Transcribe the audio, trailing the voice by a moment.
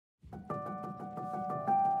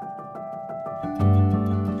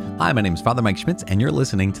Hi, my name is Father Mike Schmitz, and you're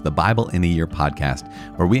listening to the Bible in a Year podcast,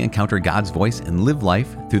 where we encounter God's voice and live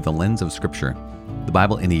life through the lens of Scripture. The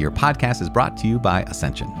Bible in a Year podcast is brought to you by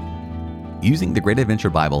Ascension. Using the Great Adventure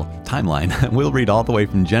Bible timeline, we'll read all the way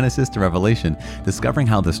from Genesis to Revelation, discovering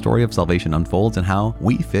how the story of salvation unfolds and how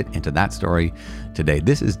we fit into that story today.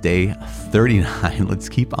 This is day 39. Let's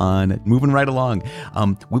keep on moving right along.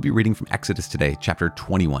 We'll be reading from Exodus today, chapter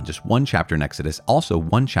 21, just one chapter in Exodus, also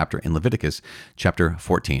one chapter in Leviticus, chapter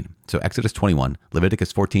 14. So Exodus 21,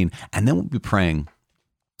 Leviticus 14, and then we'll be praying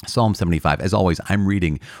Psalm 75. As always, I'm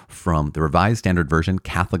reading from the Revised Standard Version,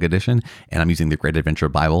 Catholic Edition, and I'm using the Great Adventure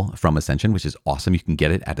Bible from Ascension, which is awesome. You can get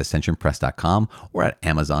it at ascensionpress.com or at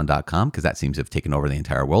amazon.com, because that seems to have taken over the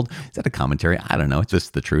entire world. Is that a commentary? I don't know. It's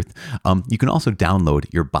just the truth. You can also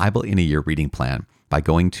download your Bible in a Year reading plan by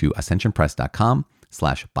going to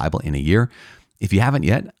ascensionpress.com/Bible in a Year. If you haven't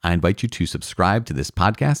yet, I invite you to subscribe to this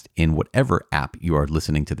podcast in whatever app you are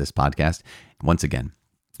listening to this podcast. Once again,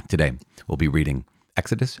 today we'll be reading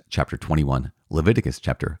Exodus chapter 21, Leviticus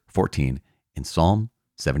chapter 14, and Psalm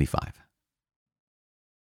 75.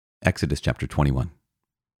 Exodus chapter 21.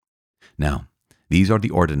 Now, these are the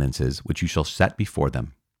ordinances which you shall set before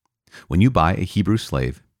them. When you buy a Hebrew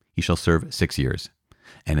slave, he shall serve 6 years,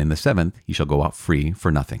 and in the 7th he shall go out free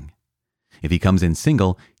for nothing. If he comes in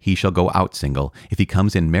single, he shall go out single. If he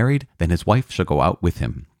comes in married, then his wife shall go out with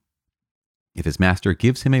him. If his master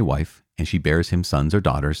gives him a wife, and she bears him sons or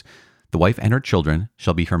daughters, the wife and her children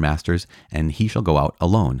shall be her master's, and he shall go out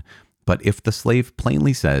alone. But if the slave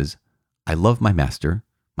plainly says, I love my master,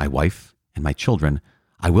 my wife, and my children,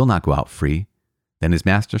 I will not go out free, then his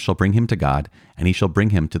master shall bring him to God, and he shall bring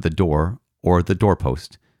him to the door or the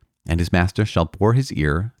doorpost, and his master shall bore his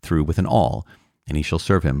ear through with an awl, and he shall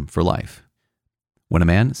serve him for life. When a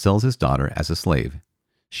man sells his daughter as a slave,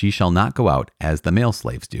 she shall not go out as the male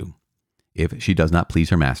slaves do. If she does not please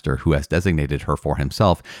her master, who has designated her for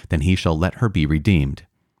himself, then he shall let her be redeemed.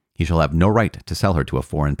 He shall have no right to sell her to a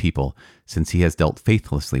foreign people, since he has dealt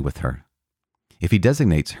faithlessly with her. If he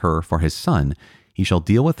designates her for his son, he shall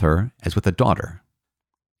deal with her as with a daughter.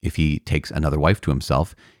 If he takes another wife to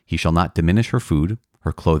himself, he shall not diminish her food,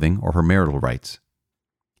 her clothing, or her marital rights.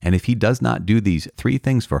 And if he does not do these 3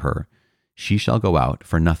 things for her, she shall go out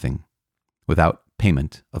for nothing, without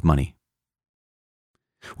payment of money.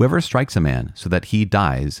 Whoever strikes a man so that he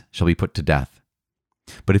dies shall be put to death.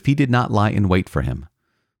 But if he did not lie in wait for him,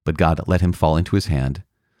 but God let him fall into his hand,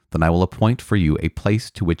 then I will appoint for you a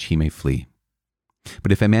place to which he may flee.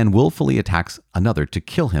 But if a man willfully attacks another to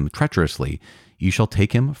kill him treacherously, you shall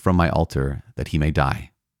take him from my altar that he may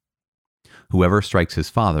die. Whoever strikes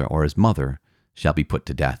his father or his mother shall be put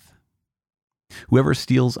to death. Whoever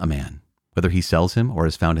steals a man, whether he sells him or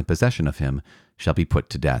is found in possession of him, shall be put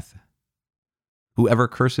to death. Whoever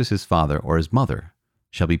curses his father or his mother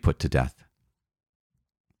shall be put to death.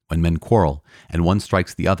 When men quarrel, and one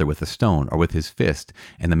strikes the other with a stone or with his fist,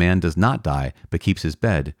 and the man does not die, but keeps his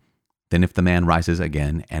bed, then if the man rises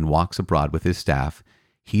again and walks abroad with his staff,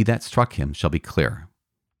 he that struck him shall be clear.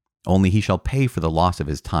 Only he shall pay for the loss of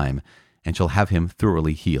his time, and shall have him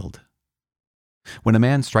thoroughly healed. When a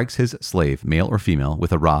man strikes his slave, male or female,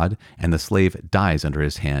 with a rod, and the slave dies under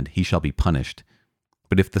his hand, he shall be punished.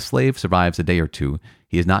 But if the slave survives a day or 2,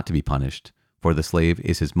 he is not to be punished, for the slave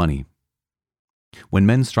is his money. When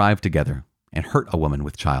men strive together and hurt a woman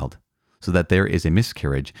with child, so that there is a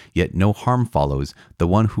miscarriage, yet no harm follows, the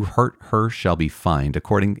one who hurt her shall be fined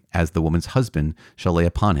according as the woman's husband shall lay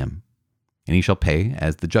upon him, and he shall pay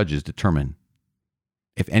as the judges determine.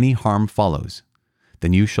 If any harm follows,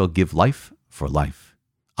 then you shall give life for life,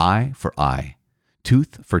 eye for eye,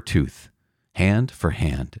 tooth for tooth, hand for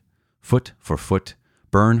hand, foot for foot,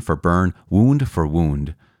 burn for burn, wound for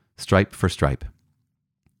wound, stripe for stripe.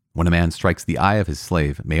 When a man strikes the eye of his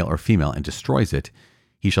slave, male or female, and destroys it,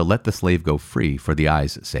 he shall let the slave go free for the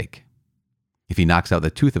eye's sake. If he knocks out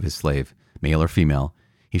the tooth of his slave, male or female,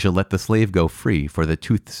 he shall let the slave go free for the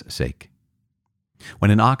tooth's sake.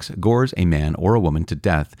 When an ox gores a man or a woman to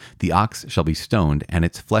death, the ox shall be stoned, and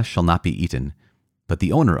its flesh shall not be eaten, but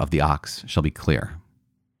the owner of the ox shall be clear.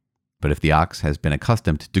 But if the ox has been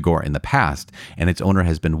accustomed to gore in the past, and its owner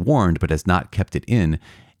has been warned but has not kept it in,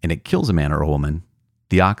 and it kills a man or a woman,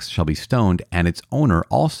 the ox shall be stoned, and its owner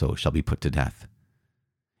also shall be put to death.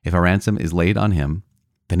 If a ransom is laid on him,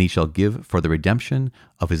 then he shall give for the redemption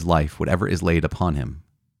of his life whatever is laid upon him.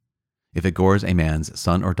 If it gores a man's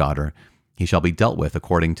son or daughter, he shall be dealt with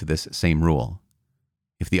according to this same rule.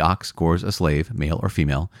 If the ox gores a slave, male or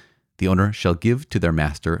female, the owner shall give to their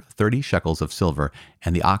master 30 shekels of silver,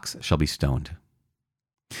 and the ox shall be stoned.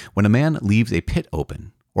 When a man leaves a pit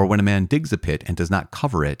open, Or when a man digs a pit and does not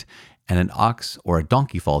cover it, and an ox or a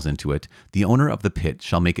donkey falls into it, the owner of the pit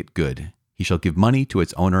shall make it good. He shall give money to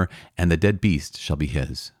its owner, and the dead beast shall be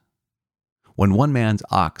his. When one man's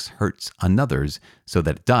ox hurts another's so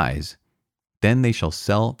that it dies, then they shall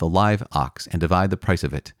sell the live ox and divide the price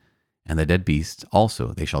of it, and the dead beast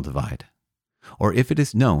also they shall divide. Or if it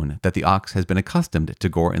is known that the ox has been accustomed to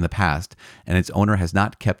gore in the past, and its owner has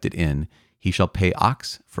not kept it in, he shall pay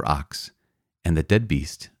ox for ox, and the dead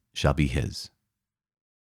beast shall be his.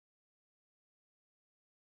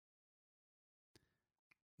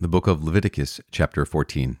 The book of Leviticus, chapter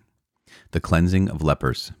 14. The cleansing of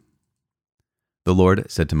lepers. The Lord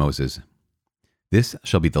said to Moses, "This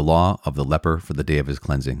shall be the law of the leper for the day of his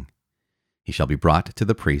cleansing. He shall be brought to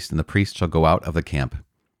the priest, and the priest shall go out of the camp,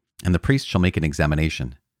 and the priest shall make an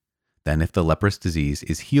examination. Then if the leprous disease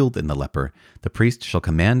is healed in the leper, the priest shall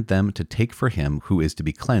command them to take for him who is to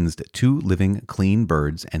be cleansed 2 living clean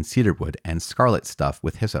birds and cedar wood and scarlet stuff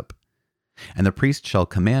with hyssop. And the priest shall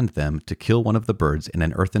command them to kill one of the birds in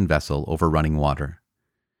an earthen vessel over running water.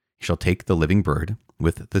 He shall take the living bird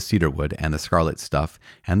with the cedar wood and the scarlet stuff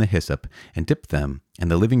and the hyssop, and dip them and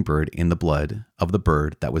the living bird in the blood of the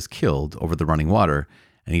bird that was killed over the running water,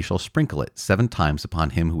 and he shall sprinkle it 7 times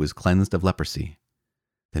upon him who is cleansed of leprosy.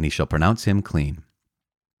 Then he shall pronounce him clean,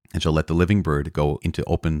 and shall let the living bird go into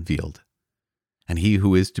open field. And he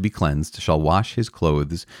who is to be cleansed shall wash his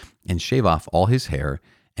clothes, and shave off all his hair,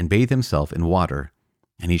 and bathe himself in water,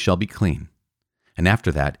 and he shall be clean. And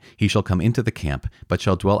after that he shall come into the camp, but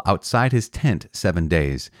shall dwell outside his tent 7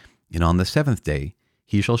 days. And on the 7th day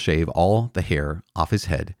he shall shave all the hair off his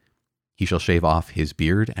head. He shall shave off his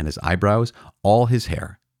beard and his eyebrows, all his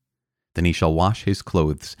hair. Then he shall wash his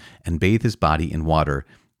clothes, and bathe his body in water,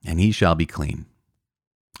 and he shall be clean.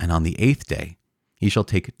 And on the 8th day he shall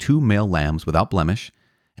take 2 male lambs without blemish,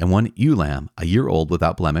 and 1 ewe lamb a year old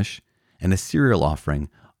without blemish, and a cereal offering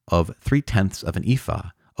of 3/10 of an ephah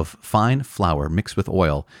of fine flour mixed with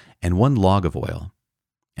oil, and 1 log of oil.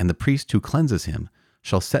 And the priest who cleanses him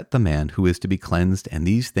shall set the man who is to be cleansed and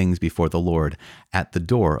these things before the Lord at the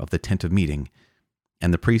door of the tent of meeting.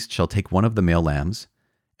 And the priest shall take 1 of the male lambs,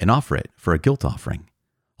 and offer it for a guilt offering,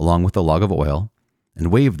 along with a log of oil,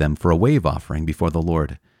 and wave them for a wave offering before the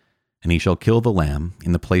Lord. And he shall kill the lamb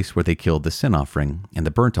in the place where they killed the sin offering and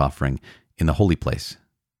the burnt offering in the holy place.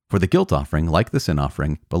 For the guilt offering, like the sin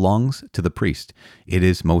offering, belongs to the priest. It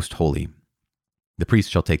is most holy. The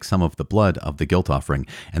priest shall take some of the blood of the guilt offering,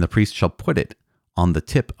 and the priest shall put it on the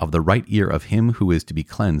tip of the right ear of him who is to be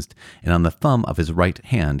cleansed, and on the thumb of his right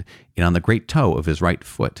hand, and on the great toe of his right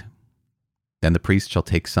foot. Then the priest shall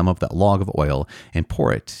take some of that log of oil, and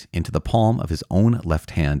pour it into the palm of his own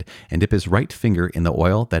left hand, and dip his right finger in the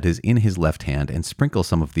oil that is in his left hand, and sprinkle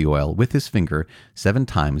some of the oil with his finger 7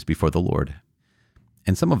 times before the Lord.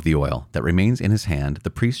 And some of the oil that remains in his hand the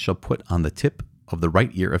priest shall put on the tip of the right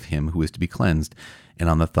ear of him who is to be cleansed, and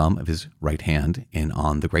on the thumb of his right hand, and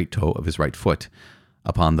on the great toe of his right foot,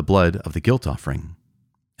 upon the blood of the guilt offering.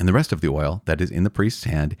 And the rest of the oil that is in the priest's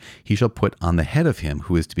hand he shall put on the head of him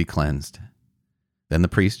who is to be cleansed. Then the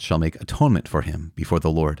priest shall make atonement for him before the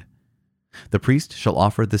Lord. The priest shall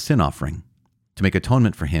offer the sin offering, to make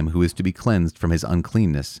atonement for him who is to be cleansed from his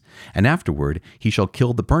uncleanness, and afterward he shall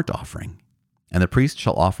kill the burnt offering. And the priest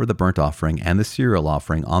shall offer the burnt offering and the cereal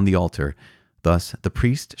offering on the altar. Thus the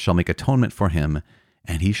priest shall make atonement for him,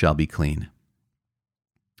 and he shall be clean.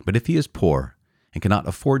 But if he is poor, and cannot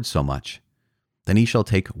afford so much, then he shall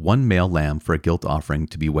take 1 male lamb for a guilt offering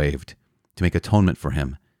to be waved, to make atonement for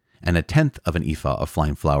him, and 1/10 of an ephah of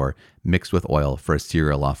fine flour mixed with oil for a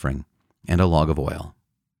cereal offering, and a log of oil.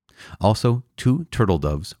 Also 2 turtle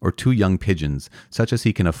doves or 2 young pigeons, such as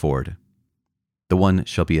he can afford. The one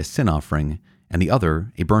shall be a sin offering, and the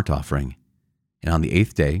other a burnt offering. And on the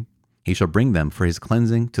 8th day he shall bring them for his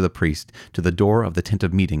cleansing to the priest to the door of the tent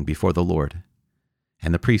of meeting before the Lord.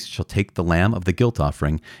 And the priest shall take the lamb of the guilt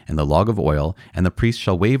offering and the log of oil, and the priest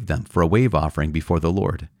shall wave them for a wave offering before the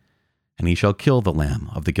Lord. And he shall kill the lamb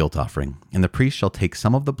of the guilt offering, and the priest shall take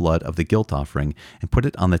some of the blood of the guilt offering, and put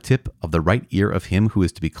it on the tip of the right ear of him who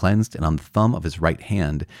is to be cleansed, and on the thumb of his right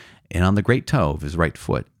hand, and on the great toe of his right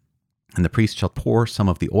foot. And the priest shall pour some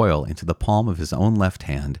of the oil into the palm of his own left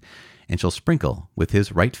hand, and shall sprinkle with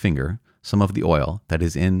his right finger some of the oil that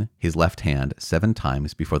is in his left hand 7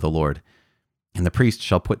 times before the Lord. And the priest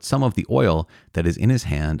shall put some of the oil that is in his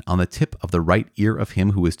hand on the tip of the right ear of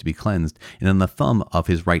him who is to be cleansed, and on the thumb of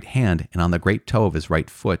his right hand, and on the great toe of his right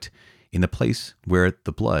foot, in the place where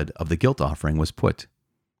the blood of the guilt offering was put.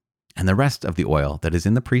 And the rest of the oil that is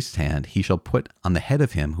in the priest's hand he shall put on the head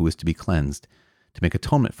of him who is to be cleansed, to make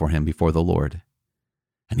atonement for him before the Lord.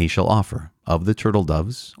 And he shall offer of the turtle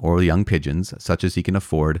doves or young pigeons, such as he can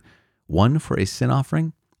afford, one for a sin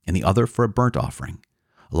offering and the other for a burnt offering,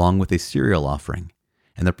 along with a cereal offering.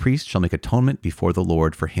 And the priest shall make atonement before the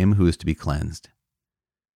Lord for him who is to be cleansed.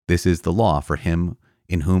 This is the law for him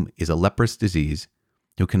in whom is a leprous disease,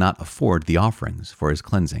 who cannot afford the offerings for his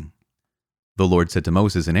cleansing. The Lord said to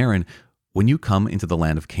Moses and Aaron, when you come into the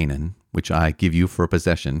land of Canaan, which I give you for a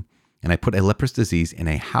possession, and I put a leprous disease in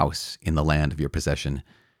a house in the land of your possession,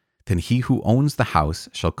 then he who owns the house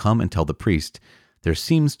shall come and tell the priest, there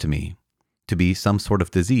seems to me to be some sort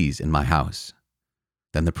of disease in my house.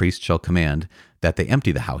 Then the priest shall command that they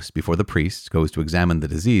empty the house before the priest goes to examine the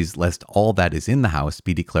disease, lest all that is in the house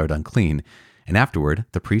be declared unclean. And afterward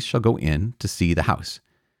the priest shall go in to see the house,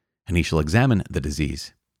 and he shall examine the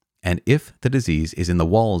disease. And if the disease is in the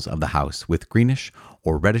walls of the house with greenish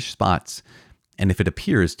or reddish spots, and if it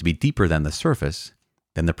appears to be deeper than the surface,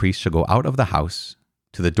 then the priest shall go out of the house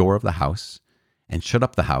to the door of the house, and shut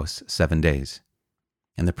up the house 7 days.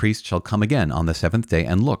 And the priest shall come again on the 7th day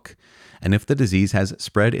and look. And if the disease has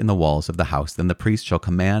spread in the walls of the house, then the priest shall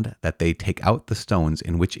command that they take out the stones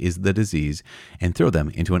in which is the disease, and throw them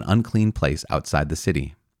into an unclean place outside the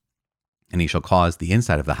city. And he shall cause the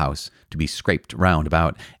inside of the house to be scraped round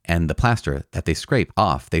about, and the plaster that they scrape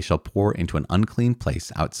off they shall pour into an unclean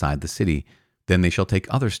place outside the city. Then they shall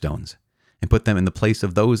take other stones, and put them in the place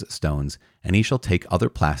of those stones, and he shall take other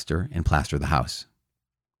plaster and plaster the house.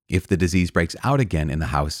 If the disease breaks out again in the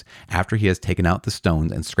house, after he has taken out the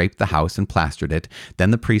stones and scraped the house and plastered it,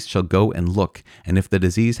 then the priest shall go and look, and if the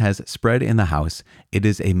disease has spread in the house, it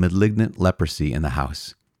is a malignant leprosy in the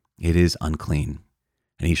house. It is unclean.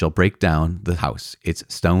 And he shall break down the house, its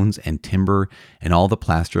stones and timber, and all the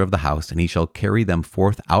plaster of the house, and he shall carry them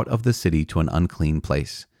forth out of the city to an unclean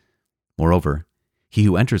place. Moreover, he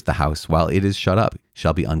who enters the house while it is shut up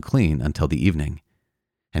shall be unclean until the evening.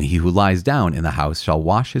 And he who lies down in the house shall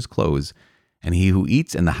wash his clothes, and he who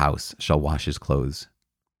eats in the house shall wash his clothes.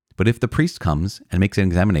 But if the priest comes and makes an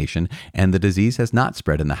examination, and the disease has not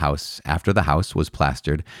spread in the house after the house was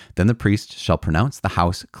plastered, then the priest shall pronounce the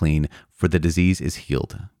house clean, for the disease is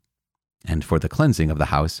healed. And for the cleansing of the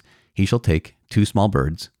house, he shall take 2 small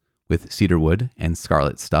birds, with cedar wood and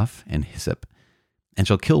scarlet stuff and hyssop, and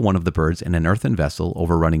shall kill one of the birds in an earthen vessel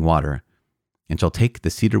over running water, and shall take the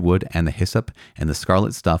cedar wood and the hyssop and the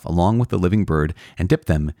scarlet stuff along with the living bird, and dip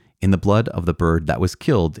them in the blood of the bird that was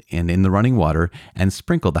killed and in the running water, and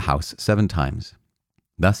sprinkle the house 7 times.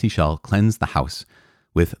 Thus he shall cleanse the house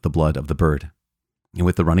with the blood of the bird, and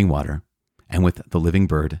with the running water, and with the living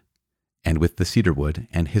bird, and with the cedar wood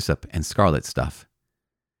and hyssop and scarlet stuff.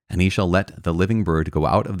 And he shall let the living bird go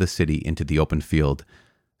out of the city into the open field.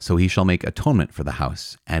 So he shall make atonement for the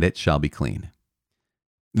house, and it shall be clean.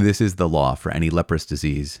 This is the law for any leprous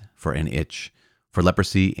disease, for an itch, for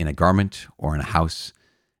leprosy in a garment or in a house,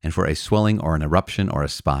 and for a swelling or an eruption or a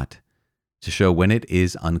spot, to show when it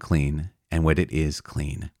is unclean and when it is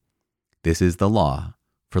clean. This is the law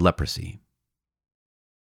for leprosy.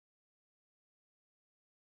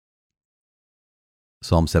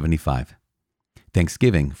 Psalm 75.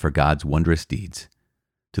 Thanksgiving for God's wondrous deeds.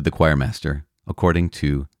 To the choirmaster, according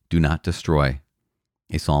to Do Not Destroy,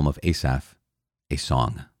 a psalm of Asaph, a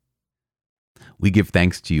song. We give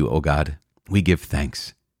thanks to you, O God. We give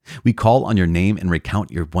thanks. We call on your name and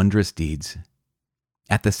recount your wondrous deeds.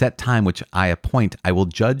 At the set time which I appoint, I will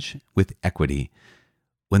judge with equity.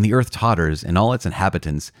 When the earth totters and all its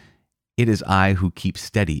inhabitants, it is I who keep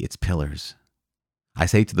steady its pillars. I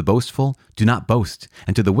say to the boastful, do not boast,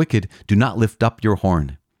 and to the wicked, do not lift up your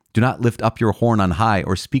horn. Do not lift up your horn on high,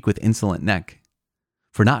 or speak with insolent neck.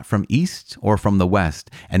 For not from east or from the west,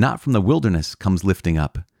 and not from the wilderness comes lifting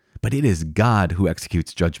up, but it is God who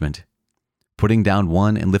executes judgment, putting down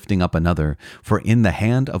one and lifting up another. For in the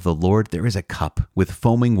hand of the Lord there is a cup with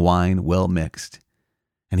foaming wine well mixed,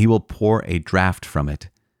 and he will pour a draught from it,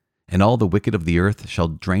 and all the wicked of the earth shall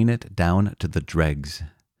drain it down to the dregs.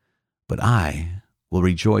 But I will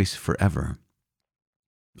rejoice forever.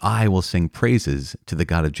 I will sing praises to the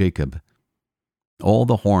God of Jacob. All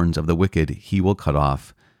the horns of the wicked he will cut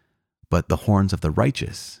off, but the horns of the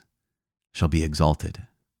righteous shall be exalted.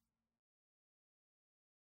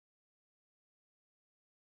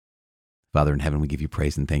 Father in heaven, we give you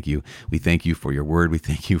praise and thank you. We thank you for your word. We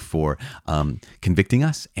thank you for convicting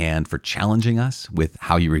us and for challenging us with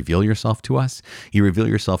how you reveal yourself to us. You reveal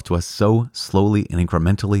yourself to us so slowly and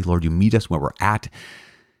incrementally. Lord, you meet us where we're at.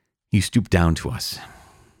 You stoop down to us,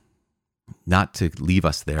 not to leave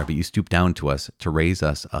us there, but you stoop down to us to raise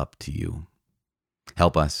us up to you.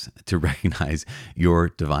 Help us to recognize your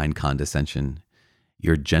divine condescension,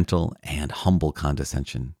 your gentle and humble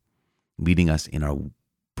condescension, leading us in our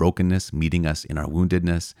brokenness, meeting us in our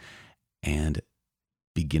woundedness, and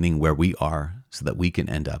beginning where we are so that we can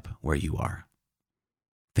end up where you are.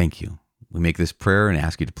 Thank you. We make this prayer and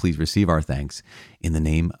ask you to please receive our thanks in the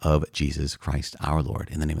name of Jesus Christ, our Lord,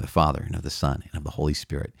 in the name of the Father and of the Son and of the Holy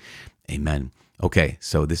Spirit. Amen. Okay,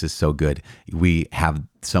 so this is so good. We have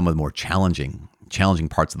some of the more challenging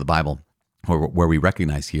parts of the Bible where we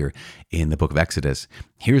recognize here in the book of Exodus,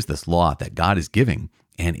 here's this law that God is giving.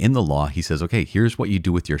 And in the law, he says, okay, here's what you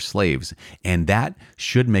do with your slaves. And that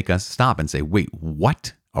should make us stop and say, wait,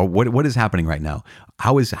 what? Or what is happening right now?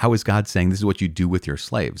 How is God saying this is what you do with your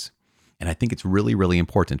slaves? And I think it's really, really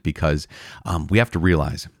important because we have to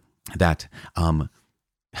realize that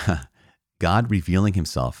God revealing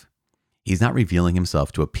himself, he's not revealing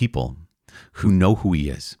himself to a people who know who he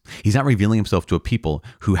is. He's not revealing himself to a people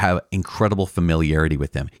who have incredible familiarity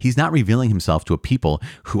with him. He's not revealing himself to a people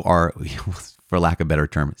who are, for lack of a better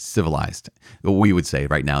term, civilized. What we would say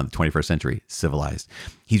right now in the 21st century, civilized.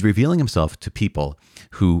 He's revealing himself to people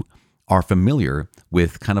who are familiar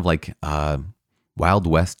with kind of like Wild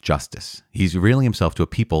West justice. He's revealing himself to a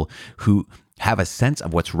people who have a sense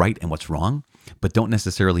of what's right and what's wrong, but don't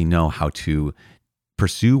necessarily know how to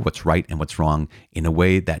pursue what's right and what's wrong in a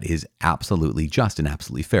way that is absolutely just and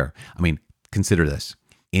absolutely fair. I mean, consider this.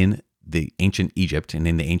 In the ancient Egypt and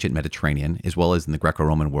in the ancient Mediterranean, as well as in the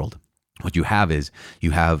Greco-Roman world, what you have is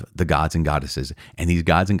you have the gods and goddesses, and these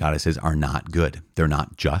gods and goddesses are not good. They're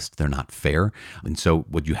not just. They're not fair. And so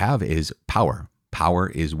what you have is power. Power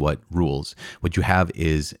is what rules. What you have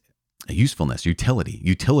is usefulness, utility.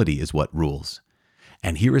 Utility is what rules.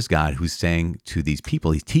 And here is God who's saying to these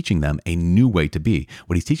people, he's teaching them a new way to be.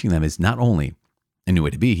 What he's teaching them is not only a new way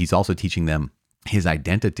to be, he's also teaching them his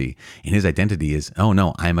identity. And his identity is, oh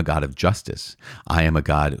no, I am a God of justice. I am a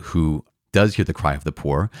God who does hear the cry of the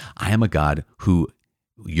poor. I am a God who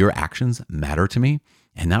your actions matter to me.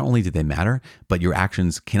 And not only do they matter, but your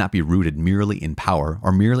actions cannot be rooted merely in power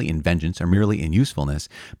or merely in vengeance or merely in usefulness,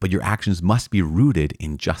 but your actions must be rooted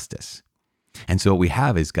in justice. And so what we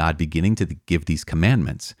have is God beginning to give these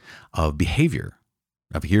commandments of behavior,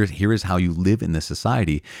 of here is how you live in this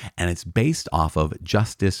society, and it's based off of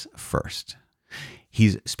justice first.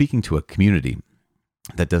 He's speaking to a community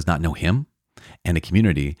that does not know him, and a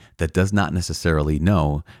community that does not necessarily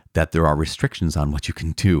know that there are restrictions on what you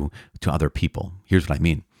can do to other people. Here's what I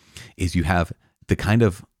mean, is you have the kind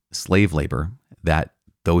of slave labor that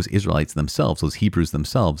those Israelites themselves, those Hebrews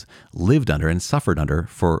themselves, lived under and suffered under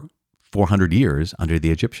for 400 years under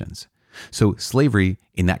the Egyptians. So slavery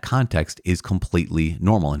in that context is completely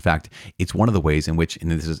normal. In fact, it's one of the ways in which,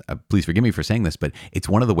 and this is, please forgive me for saying this, but it's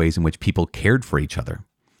one of the ways in which people cared for each other.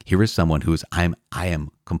 Here is someone who's, I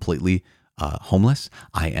am completely homeless.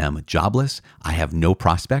 I am jobless. I have no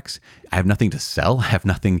prospects. I have nothing to sell. I have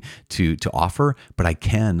nothing to offer, but I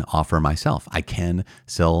can offer myself. I can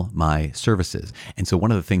sell my services. And so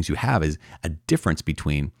one of the things you have is a difference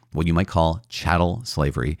between what you might call chattel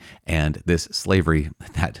slavery and this slavery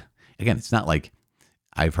that, again, it's not like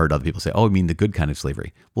I've heard other people say, oh, I mean the good kind of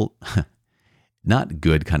slavery. Well, not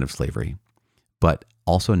good kind of slavery, but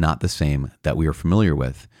also not the same that we are familiar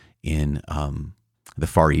with in the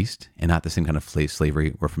Far East, and not the same kind of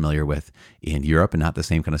slavery we're familiar with in Europe, and not the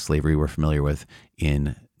same kind of slavery we're familiar with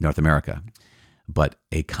in North America, but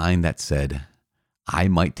a kind that said, I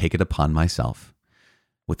might take it upon myself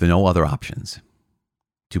with no other options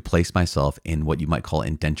to place myself in what you might call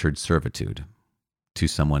indentured servitude to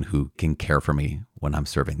someone who can care for me when I'm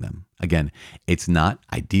serving them. Again, it's not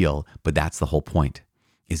ideal, but that's the whole point,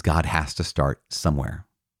 is God has to start somewhere.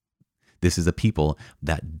 This is a people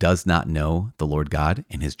that does not know the Lord God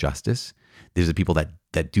and his justice. There's a people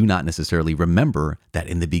that do not necessarily remember that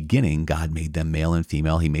in the beginning, God made them male and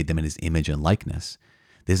female. He made them in his image and likeness.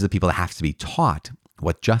 This is a people that have to be taught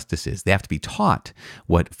what justice is. They have to be taught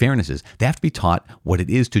what fairness is. They have to be taught what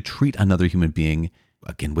it is to treat another human being,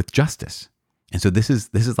 again, with justice. And so this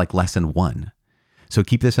is like lesson one. So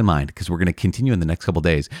keep this in mind, because we're going to continue in the next couple of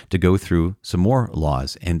days to go through some more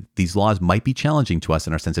laws. And these laws might be challenging to us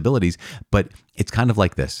in our sensibilities, but it's kind of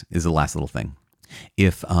like this is the last little thing.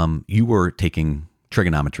 If you were taking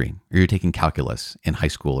trigonometry or you're taking calculus in high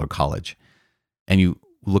school or college, and you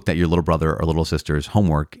looked at your little brother or little sister's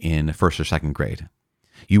homework in first or second grade,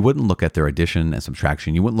 you wouldn't look at their addition and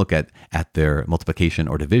subtraction. You wouldn't look at their multiplication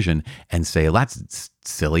or division and say, well, that's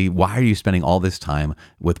silly. Why are you spending all this time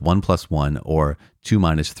with 1 + 1 or 2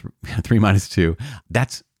 - 3 - 2?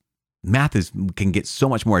 Math can get so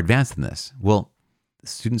much more advanced than this. Well,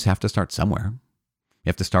 students have to start somewhere. You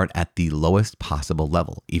have to start at the lowest possible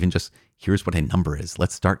level. Even just, here's what a number is.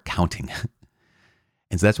 Let's start counting.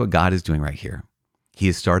 And so that's what God is doing right here. He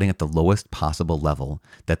is starting at the lowest possible level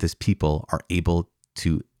that this people are able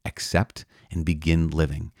to accept and begin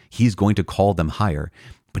living. He's going to call them higher,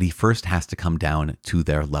 but he first has to come down to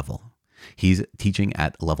their level. He's teaching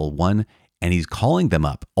at level 1, and he's calling them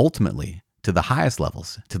up ultimately to the highest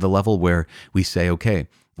levels, to the level where we say, okay,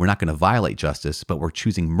 we're not going to violate justice, but we're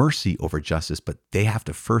choosing mercy over justice. But they have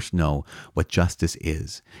to first know what justice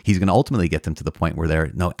is. He's going to ultimately get them to the point where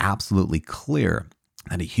they're absolutely clear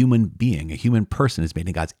that a human being, a human person is made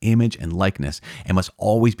in God's image and likeness and must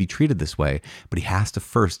always be treated this way. But he has to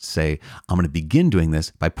first say, I'm going to begin doing this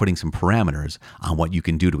by putting some parameters on what you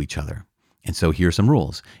can do to each other. And so here are some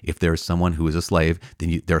rules. If there's someone who is a slave,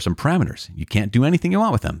 then there are some parameters. You can't do anything you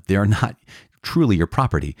want with them. They are not truly your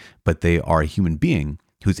property, but they are a human being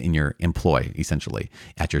who's in your employ, essentially,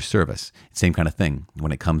 at your service. Same kind of thing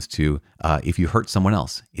when it comes to if you hurt someone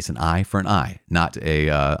else. It's an eye for an eye, not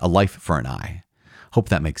a life for an eye. Hope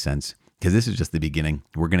that makes sense, because this is just the beginning.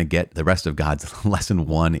 We're going to get the rest of God's lesson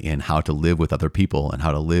 1 in how to live with other people and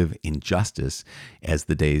how to live in justice as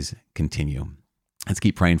the days continue. Let's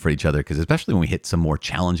keep praying for each other, because especially when we hit some more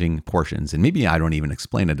challenging portions, and maybe I don't even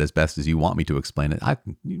explain it as best as you want me to explain it.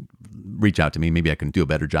 Reach out to me. Maybe I can do a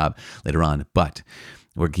better job later on. But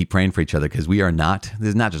we're going to keep praying for each other, because this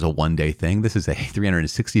is not just a one-day thing. This is a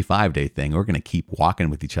 365-day thing. We're going to keep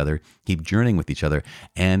walking with each other, keep journeying with each other,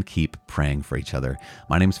 and keep praying for each other.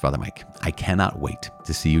 My name is Father Mike. I cannot wait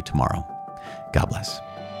to see you tomorrow. God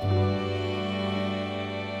bless.